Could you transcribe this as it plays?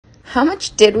How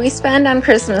much did we spend on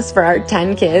Christmas for our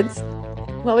 10 kids?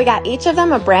 Well, we got each of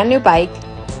them a brand new bike,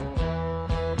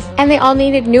 and they all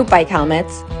needed new bike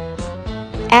helmets.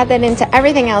 Add that into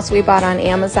everything else we bought on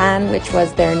Amazon, which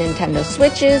was their Nintendo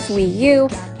Switches, Wii U,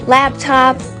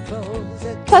 laptop,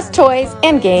 plus toys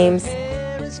and games.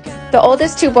 The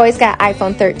oldest two boys got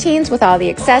iPhone 13s with all the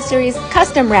accessories,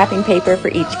 custom wrapping paper for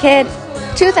each kid,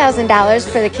 $2,000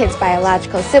 for the kids'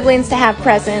 biological siblings to have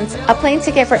presents, a plane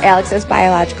ticket for Alex's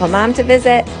biological mom to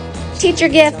visit, teacher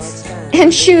gifts,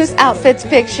 and shoes, outfits,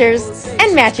 pictures,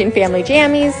 and matching family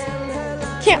jammies.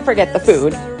 Can't forget the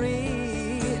food.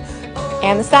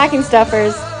 And the stocking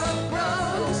stuffers.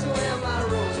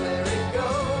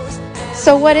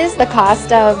 So what is the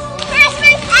cost of